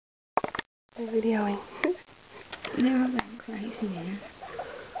They're videoing. They're all going crazy now.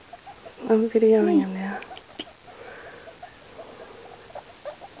 I'm videoing them now.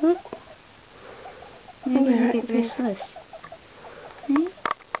 Whoop. They're getting a bit restless. Hmm?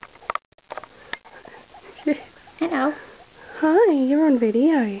 Hello. Hi, you're on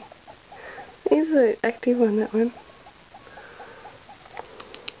video. He's an active one, that one.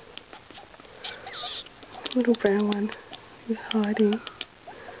 Little brown one is hiding.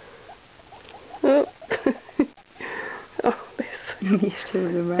 Oh, oh, I'm used to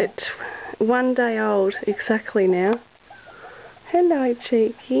the rat. it's 1 day old exactly now. Hello,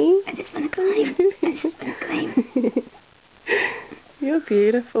 cheeky. I just want to climb. I just want to climb. You're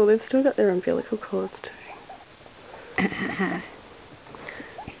beautiful. They've still got their umbilical cords too.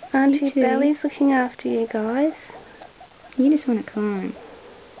 Auntie Belly's looking after you guys. You just want to climb.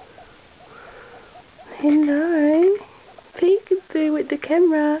 Hello. Peekaboo with the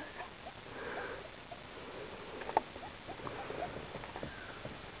camera.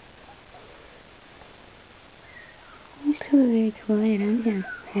 You're still very quiet, aren't you?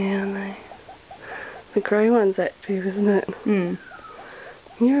 Yeah, I know. The grey one's active, isn't it? Hmm.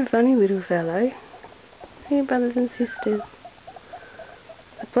 You're a funny little fellow. Hey, brothers and sisters.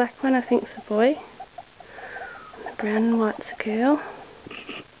 The black one, I think, is a boy. And the brown and white's a girl.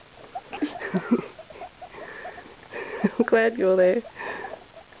 I'm glad you're there.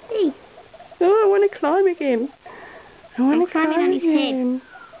 Hey. Oh, I want to climb again. I want to climb on his again.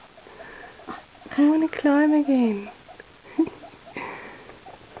 I want to climb again.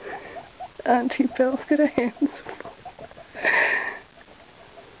 Auntie Belle's got her hands full.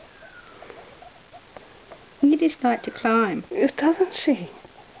 You just like to climb. Doesn't she?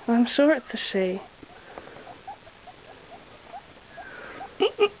 I'm sure it's a she.